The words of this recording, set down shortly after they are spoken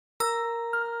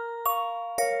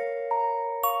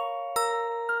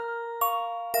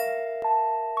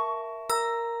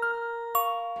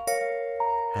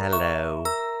Hello.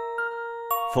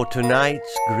 For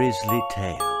tonight's grisly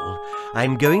tale,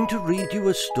 I'm going to read you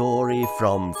a story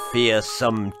from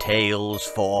Fearsome Tales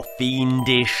for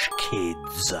Fiendish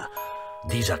Kids.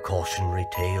 These are cautionary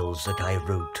tales that I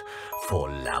wrote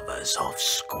for lovers of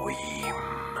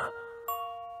squeam.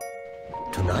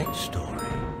 Tonight's story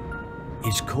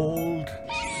is called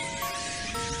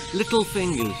Little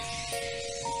Fingers.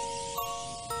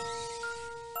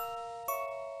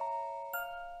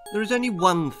 There is only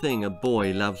one thing a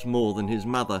boy loves more than his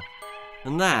mother,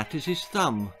 and that is his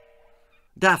thumb.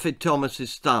 Daffyd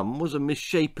Thomas's thumb was a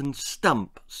misshapen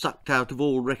stump, sucked out of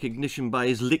all recognition by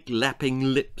his lick-lapping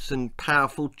lips and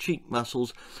powerful cheek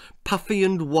muscles, puffy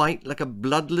and white like a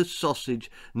bloodless sausage,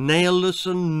 nailless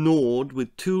and gnawed,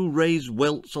 with two raised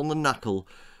welts on the knuckle,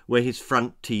 where his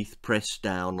front teeth pressed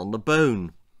down on the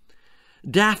bone.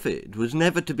 Daffyd was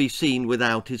never to be seen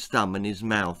without his thumb in his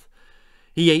mouth.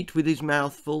 He ate with his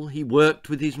mouth full, he worked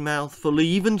with his mouth full, he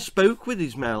even spoke with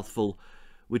his mouth full,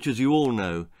 which, as you all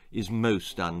know, is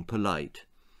most unpolite.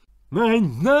 "I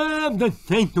love the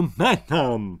taste of my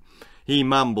thumb," he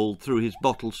mumbled through his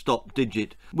bottle-stop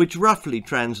digit, which roughly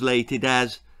translated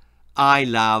as, "I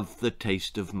love the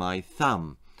taste of my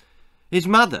thumb." His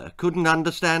mother couldn't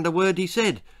understand a word he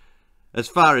said. As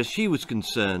far as she was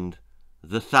concerned,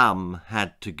 the thumb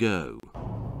had to go.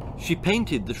 She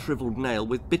painted the shrivelled nail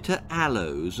with bitter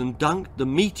aloes and dunked the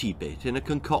meaty bit in a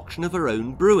concoction of her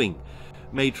own brewing,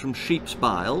 made from sheep's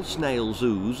bile, snail's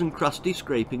ooze and crusty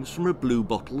scrapings from a blue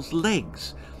bottle's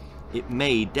legs. It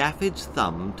made Daffyd's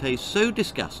thumb taste so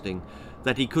disgusting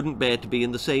that he couldn't bear to be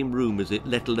in the same room as it,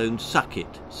 let alone suck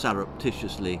it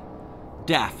surreptitiously.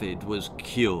 Daffyd was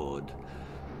cured.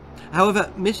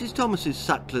 However, Mrs. Thomas's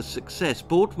suckless success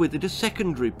brought with it a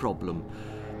secondary problem.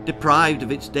 Deprived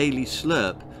of its daily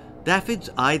slurp, Daffyd's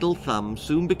idle thumb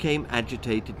soon became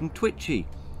agitated and twitchy.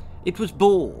 It was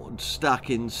bored,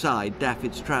 stuck inside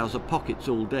Daffyd's trouser pockets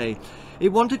all day.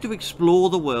 It wanted to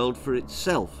explore the world for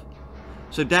itself.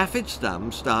 So Daffyd's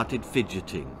thumb started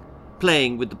fidgeting,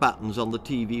 playing with the buttons on the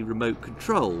TV remote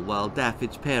control while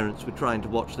Daffyd's parents were trying to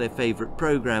watch their favourite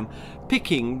programme,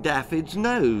 picking Daffyd's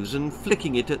nose and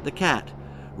flicking it at the cat,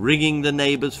 ringing the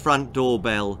neighbour's front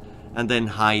doorbell, and then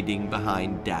hiding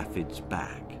behind Daffyd's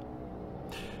back.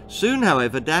 Soon,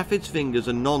 however, Daffyd's fingers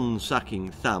and non-sucking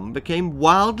thumb became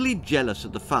wildly jealous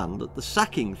of the fun that the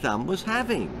sucking thumb was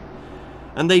having.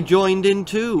 And they joined in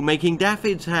too, making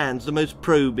Daffyd's hands the most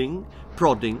probing,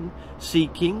 prodding,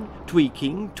 seeking,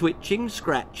 tweaking, twitching,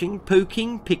 scratching,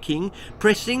 poking, picking,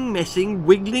 pressing, messing,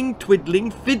 wiggling, twiddling,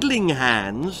 fiddling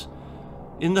hands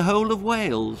in the whole of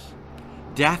Wales.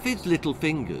 Daffyd's little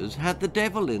fingers had the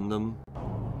devil in them.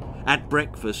 At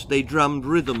breakfast they drummed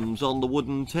rhythms on the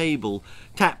wooden table,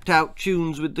 tapped out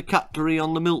tunes with the cutlery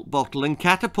on the milk bottle, and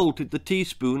catapulted the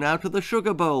teaspoon out of the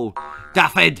sugar bowl.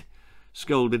 "Daffyd!"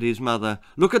 scolded his mother.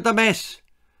 "Look at the mess!"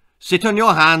 "Sit on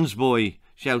your hands, boy!"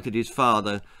 shouted his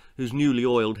father, whose newly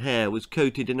oiled hair was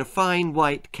coated in a fine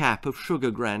white cap of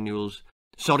sugar granules.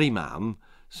 "Sorry, ma'am,"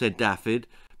 said Daffyd,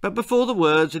 but before the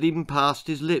words had even passed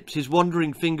his lips, his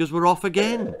wandering fingers were off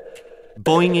again,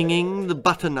 boinging the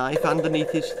butter knife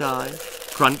underneath his thigh,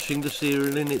 crunching the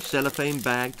cereal in its cellophane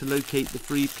bag to locate the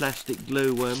free plastic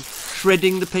glowworm,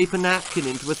 shredding the paper napkin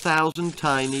into 1,000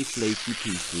 tiny flaky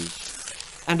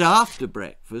pieces. And after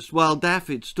breakfast, while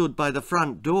Daffyd stood by the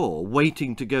front door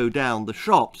waiting to go down the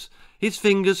shops, his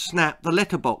fingers snapped the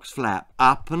letterbox flap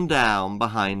up and down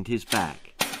behind his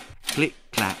back. Click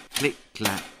clack, click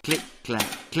clack, click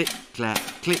clack, click clack,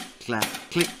 click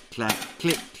clack, click clack,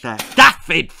 click clack.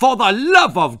 "Daffyd, for the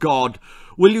love of God,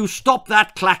 will you stop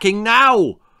that clacking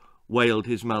now?" wailed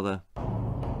his mother.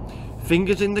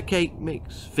 Fingers in the cake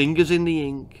mix, fingers in the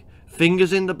ink,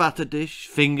 fingers in the butter dish,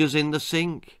 fingers in the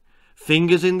sink,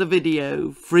 fingers in the video,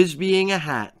 frisbeeing a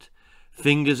hat,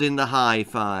 fingers in the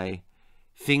hi-fi,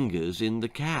 fingers in the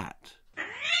cat.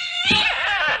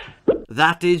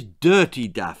 "That is dirty,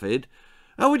 Daffyd.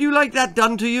 How would you like that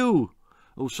done to you?"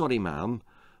 "Oh, sorry, ma'am.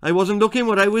 I wasn't looking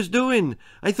what I was doing.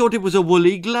 I thought it was a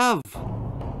woolly glove."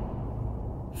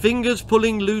 Fingers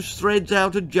pulling loose threads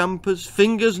out of jumpers,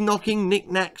 fingers knocking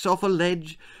knick-knacks off a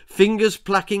ledge, fingers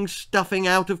plucking stuffing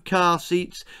out of car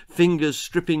seats, fingers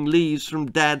stripping leaves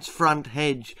from Dad's front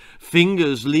hedge,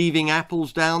 fingers leaving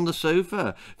apples down the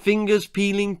sofa, fingers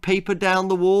peeling paper down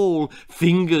the wall,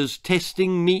 fingers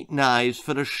testing meat knives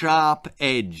for a sharp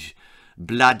edge,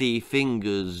 bloody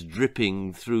fingers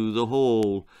dripping through the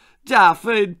hall.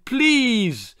 "Daffyd,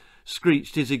 please!"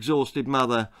 screeched his exhausted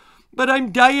mother. "But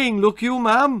I'm dying, look you,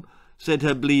 ma'am," said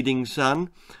her bleeding son.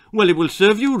 "Well, it will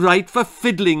serve you right for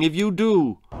fiddling if you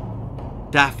do."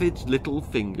 Daffyd's little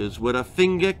fingers were a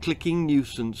finger-clicking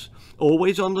nuisance,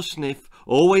 always on the sniff,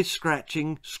 always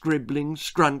scratching, scribbling,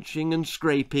 scrunching and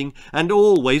scraping, and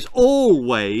always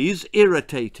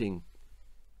irritating.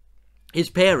 His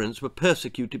parents were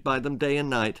persecuted by them day and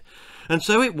night, and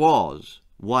so it was,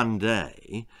 one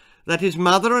day, that his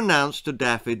mother announced to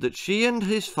Daffyd that she and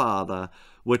his father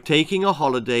were taking a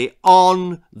holiday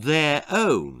on their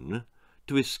own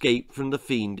to escape from the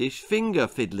fiendish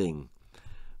finger-fiddling.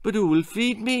 "But who will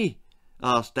feed me?"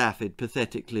 asked Daffyd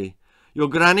pathetically. "Your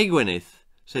Granny Gwyneth,"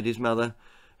 said his mother.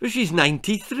 "But she's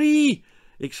 93,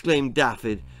 exclaimed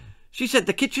Daffyd. "She set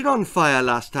the kitchen on fire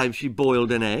last time she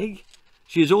boiled an egg."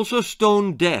 "She is also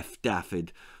stone deaf,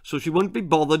 Daffyd, so she won't be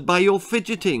bothered by your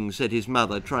fidgeting," said his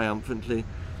mother triumphantly.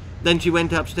 Then she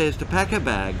went upstairs to pack her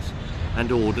bags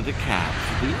and ordered a cab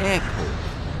for the airport.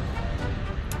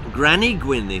 Granny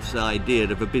Gwyneth's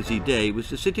idea of a busy day was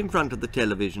to sit in front of the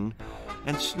television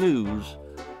and snooze.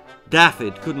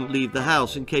 Daffyd couldn't leave the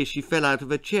house in case she fell out of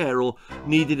her chair or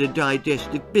needed a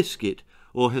digestive biscuit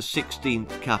or her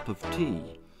 16th cup of tea.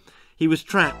 He was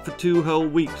trapped for 2 whole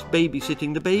weeks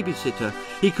babysitting the babysitter.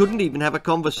 He couldn't even have a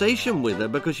conversation with her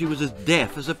because she was as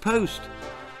deaf as a post.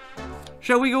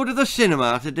 "Shall we go to the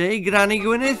cinema today, Granny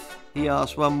Gwyneth?" he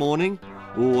asked one morning.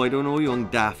 "Oh, I don't know, young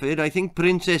Daffyd. I think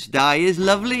Princess Di is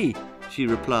lovely," she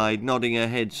replied, nodding her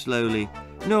head slowly.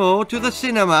 "No, to the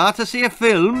cinema to see a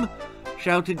film?"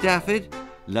 shouted Daffyd.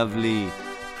 "Lovely,"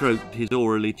 croaked his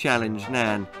orally challenged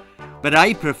Nan. "But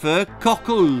I prefer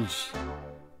cockles."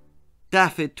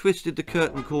 Daffyd twisted the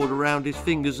curtain cord around his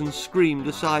fingers and screamed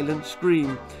a silent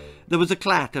scream. There was a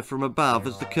clatter from above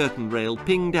as the curtain rail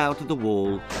pinged out of the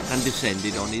wall and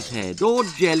descended on his head. "Oh,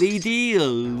 jelly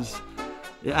deals,"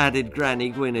 added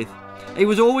Granny Gwyneth. "I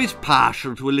was always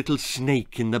partial to a little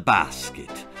snake in the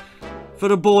basket."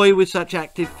 For a boy with such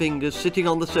active fingers, sitting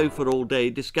on the sofa all day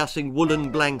discussing woolen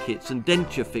blankets and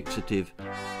denture fixative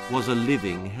was a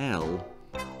living hell.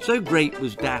 So great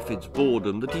was Daffyd's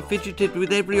boredom that he fidgeted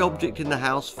with every object in the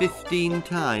house 15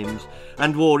 times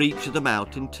and wore each of them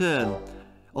out in turn.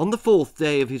 On the 4th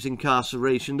day of his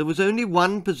incarceration there was only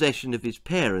one possession of his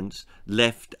parents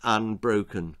left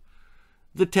unbroken: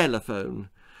 the telephone.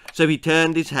 So he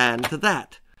turned his hand to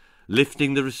that,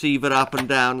 lifting the receiver up and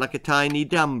down like a tiny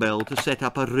dumbbell to set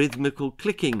up a rhythmical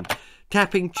clicking,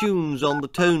 tapping tunes on the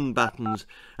tone buttons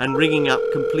and ringing up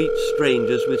complete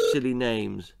strangers with silly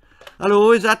names.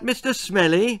 "Hello, is that Mr.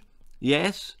 Smelly?"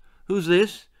 "Yes. Who's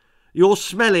this?" "You're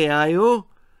Smelly, are you?"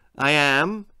 "I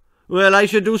am." "Well, I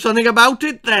should do something about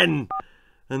it then."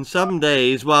 And some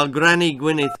days, while Granny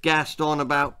Gwyneth gassed on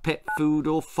about pet food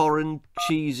or foreign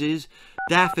cheeses,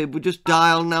 Daffyd would just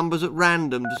dial numbers at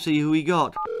random to see who he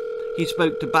got. He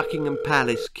spoke to Buckingham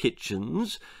Palace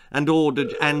kitchens and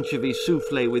ordered anchovy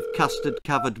soufflé with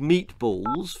custard-covered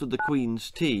meatballs for the Queen's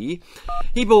tea.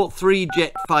 He bought 3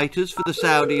 jet fighters for the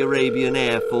Saudi Arabian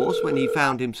Air Force when he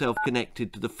found himself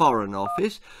connected to the Foreign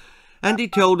Office, and he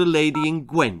told a lady in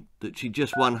Gwent that she'd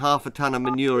just won half a ton of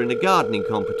manure in a gardening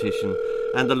competition,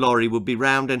 and the lorry would be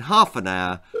round in half an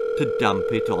hour to dump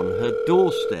it on her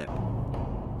doorstep.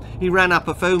 He ran up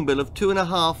a phone bill of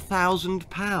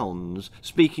 £2,500,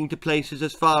 speaking to places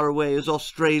as far away as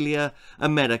Australia,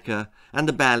 America and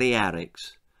the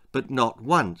Balearics. But not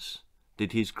once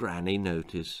did his granny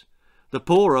notice. The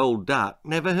poor old duck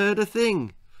never heard a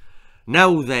thing.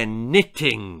 "Now then,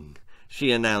 knitting,"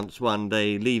 she announced one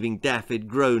day, leaving Daffyd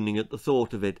groaning at the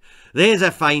thought of it. "There's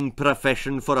a fine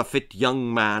profession for a fit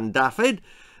young man, Daffyd.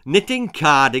 Knitting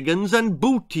cardigans and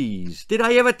booties. Did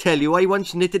I ever tell you I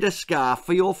once knitted a scarf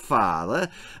for your father?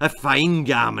 A fine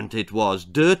garment it was,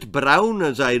 dirt brown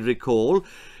as I recall.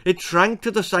 It shrank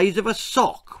to the size of a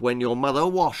sock when your mother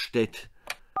washed it."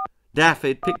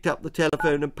 Daffyd picked up the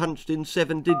telephone and punched in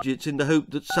 7 digits in the hope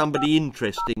that somebody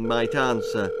interesting might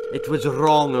answer. "It was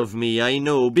wrong of me, I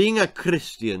know, being a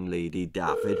Christian, Lady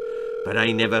Daffyd, but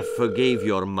I never forgave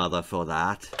your mother for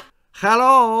that."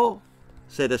 "Hello,"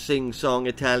 said a sing-song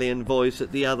Italian voice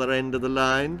at the other end of the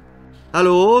line.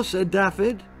 "Hello," said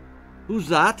Daffyd. "Who's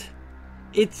that?"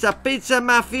 "It's a pizza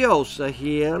mafiosa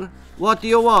here. What do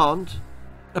you want?"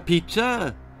 "A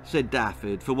pizza," said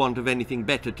Daffyd, for want of anything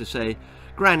better to say.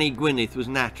 Granny Gwyneth was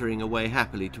nattering away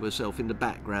happily to herself in the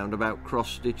background about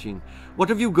cross-stitching. "What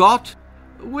have you got?"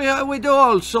 We do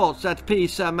all sorts at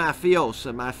pizza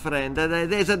mafiosa, my friend.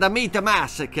 There's the meat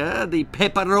massacre, the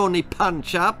pepperoni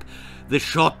punch-up, the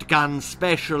shotgun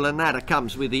special, and that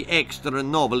comes with the extra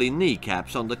knobbly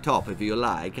kneecaps on the top, if you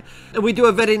like. We do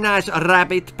a very nice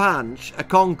rabbit punch, a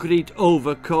concrete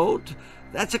overcoat.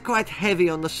 That's quite heavy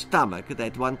on the stomach,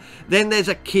 that one. Then there's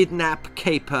a kidnap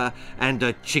caper and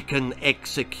a chicken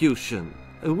execution.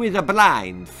 with a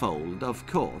blindfold, of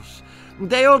course.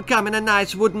 They all come in a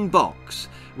nice wooden box,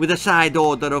 with a side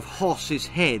order of horse's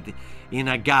head in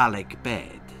a garlic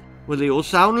bed. Well, they all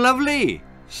sound lovely,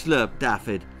 slurped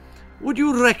Daffyd. Would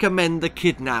you recommend the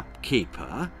kidnap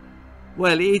keeper?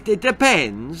 Well, it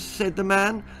depends, said the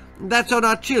man. That's on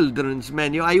our children's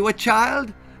menu. Are you a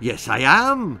child? Yes, I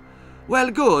am.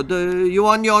 Well, good. You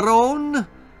on your own?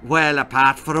 Well,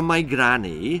 apart from my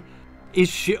granny. Is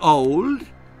she old?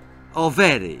 Oh,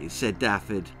 very, said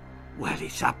Daffyd. Well,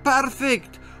 it's a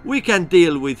perfect. We can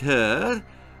deal with her.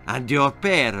 And your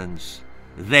parents,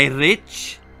 they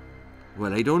rich?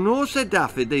 Well, I don't know, said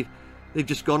Daffyd. They've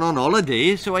just gone on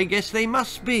holiday, so I guess they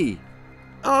must be.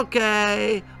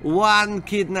 Okay, one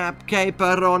kidnap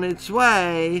caper on its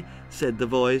way, said the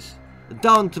voice.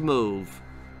 Don't move.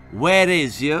 Where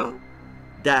is you?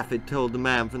 Daffyd told the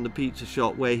man from the pizza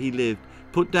shop where he lived,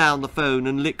 put down the phone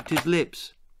and licked his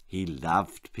lips. He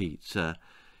loved pizza.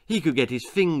 He could get his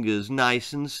fingers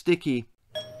nice and sticky.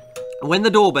 When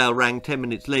the doorbell rang 10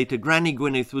 minutes later, Granny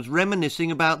Gwyneth was reminiscing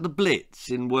about the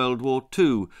Blitz in World War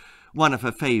II, one of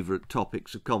her favourite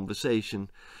topics of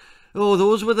conversation. Oh,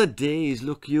 those were the days,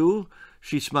 look you,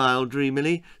 she smiled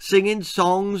dreamily, singing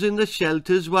songs in the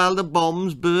shelters while the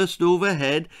bombs burst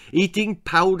overhead, eating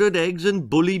powdered eggs and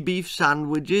bully beef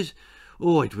sandwiches.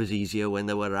 Oh, it was easier when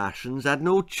there were rations, had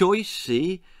no choice,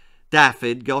 see?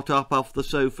 Daffyd got up off the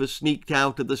sofa, sneaked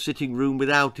out of the sitting room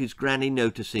without his granny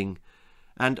noticing,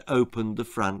 and opened the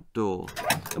front door.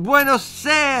 Buenos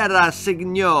sera,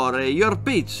 signore, your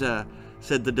pizza,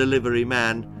 said the delivery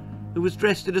man, who was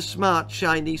dressed in a smart,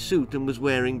 shiny suit and was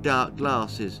wearing dark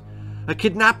glasses. A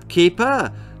kidnapped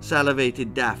keeper,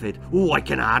 salivated Daffyd. Oh, I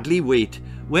can hardly wait.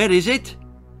 Where is it?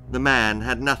 The man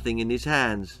had nothing in his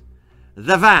hands.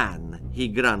 The van, he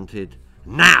grunted.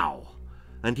 Now!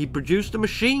 And he produced a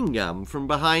machine gun from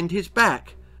behind his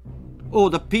back. Oh,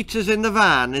 the pizza's in the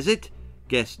van, is it?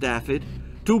 Guessed Daffyd.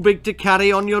 Too big to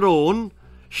carry on your own?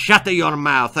 Shut your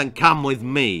mouth and come with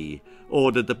me,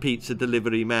 ordered the pizza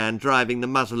delivery man, driving the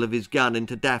muzzle of his gun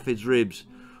into Daffyd's ribs.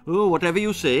 Oh, whatever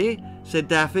you say, said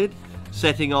Daffyd,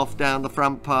 setting off down the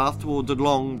front path towards a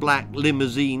long black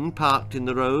limousine parked in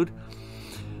the road.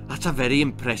 That's a very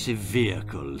impressive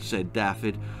vehicle, said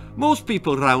Daffyd. Most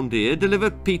people round here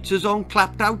deliver pizzas on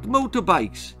clapped-out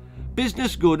motorbikes.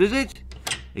 Business good, is it?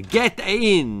 Get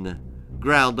in,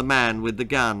 growled the man with the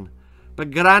gun.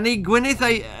 But Granny Gwyneth,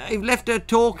 I've left her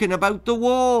talking about the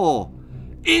war.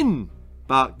 In,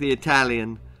 barked the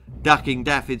Italian, ducking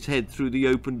Daffyd's head through the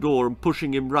open door and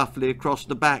pushing him roughly across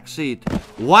the back seat.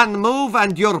 One move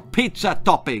and your pizza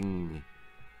topping.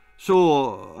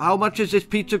 So, how much is this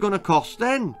pizza going to cost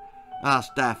then?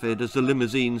 Asked Daffyd as the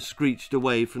limousine screeched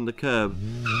away from the curb.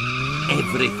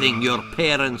 Everything your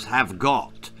parents have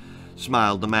got,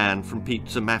 smiled the man from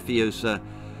Pizza Mafiosa.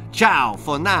 Ciao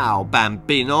for now,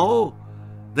 bambino.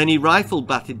 Then he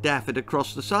rifle-butted Daffyd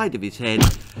across the side of his head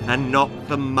and knocked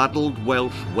the muddled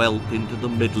Welsh whelp into the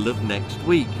middle of next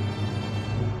week.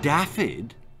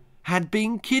 Daffyd had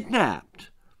been kidnapped.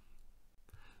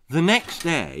 The next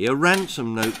day a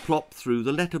ransom note plopped through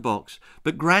the letterbox,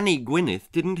 but Granny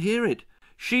Gwyneth didn't hear it.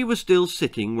 She was still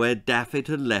sitting where Daffyd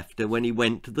had left her when he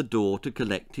went to the door to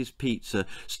collect his pizza,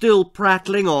 still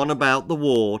prattling on about the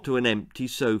war to an empty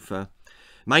sofa.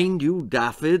 Mind you,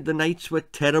 Daffyd, the nights were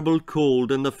terrible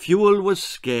cold and the fuel was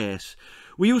scarce.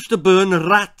 We used to burn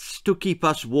rats to keep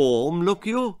us warm, look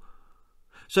you.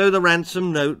 So the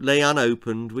ransom note lay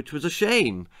unopened, which was a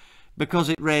shame, because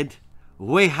it read,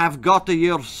 We have got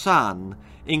your son.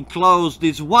 Enclosed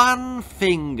is one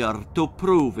finger to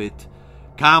prove it.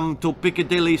 Come to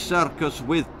Piccadilly Circus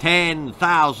with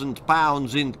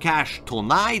 £10,000 in cash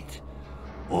tonight,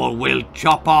 or we'll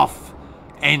chop off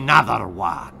another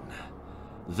one.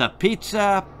 The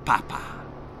Pizza Papa.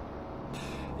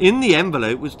 In the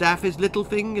envelope was Daffyd's little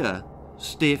finger,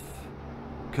 stiff,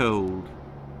 cold,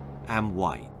 and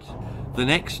white. The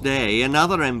next day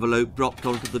another envelope dropped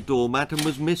onto the doormat and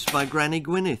was missed by Granny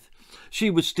Gwyneth. She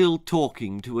was still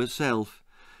talking to herself.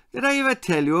 Did I ever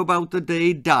tell you about the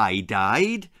day Di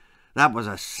died? That was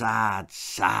a sad,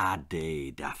 sad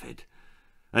day, Daffyd.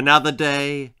 Another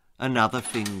day, another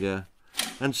finger.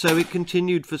 And so it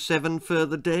continued for 7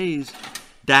 further days.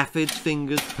 Daffyd's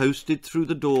fingers posted through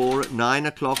the door at 9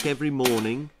 o'clock every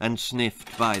morning and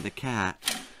sniffed by the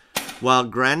cat, while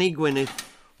Granny Gwyneth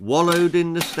wallowed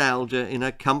in nostalgia in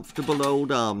a comfortable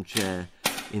old armchair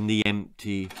in the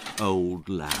empty old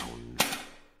lounge.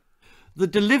 The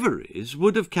deliveries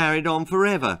would have carried on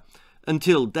forever,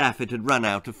 until Daffyd had run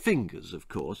out of fingers, of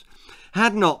course,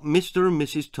 had not Mr. and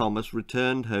Mrs. Thomas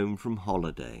returned home from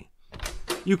holiday.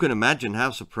 You can imagine how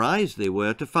surprised they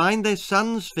were to find their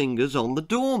son's fingers on the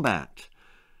doormat.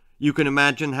 You can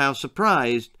imagine how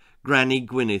surprised Granny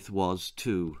Gwyneth was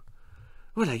too.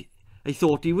 "Well, I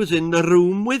thought he was in the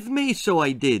room with me, so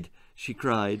I did," she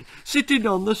cried, "sitting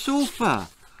on the sofa."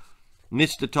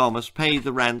 Mr. Thomas paid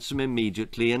the ransom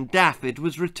immediately, and Daffyd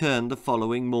was returned the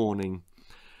following morning.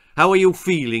 "How are you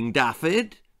feeling,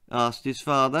 Daffyd?" asked his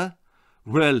father.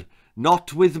 "Well,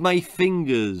 not with my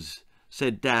fingers,"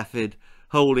 said Daffyd,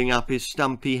 holding up his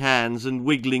stumpy hands and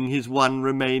wiggling his one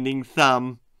remaining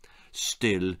thumb.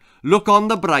 "Still, look on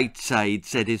the bright side,"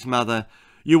 said his mother.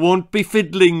 "You won't be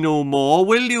fiddling no more,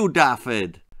 will you,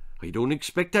 Daffyd?" "I don't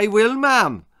expect I will,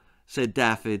 ma'am," said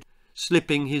Daffyd,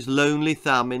 slipping his lonely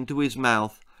thumb into his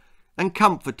mouth and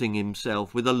comforting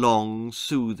himself with a long,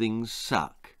 soothing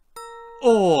suck.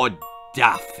 "Oh,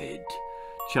 Daffyd,"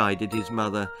 chided his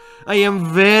mother, "I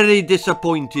am very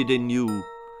disappointed in you."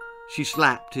 She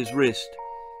slapped his wrist.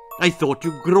 "I thought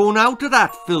you'd grown out of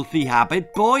that filthy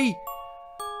habit, boy."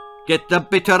 "Get the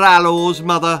bitter aloes,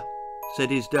 mother," said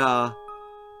his da,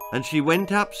 and she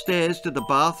went upstairs to the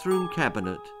bathroom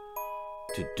cabinet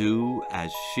to do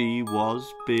as she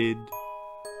was bid.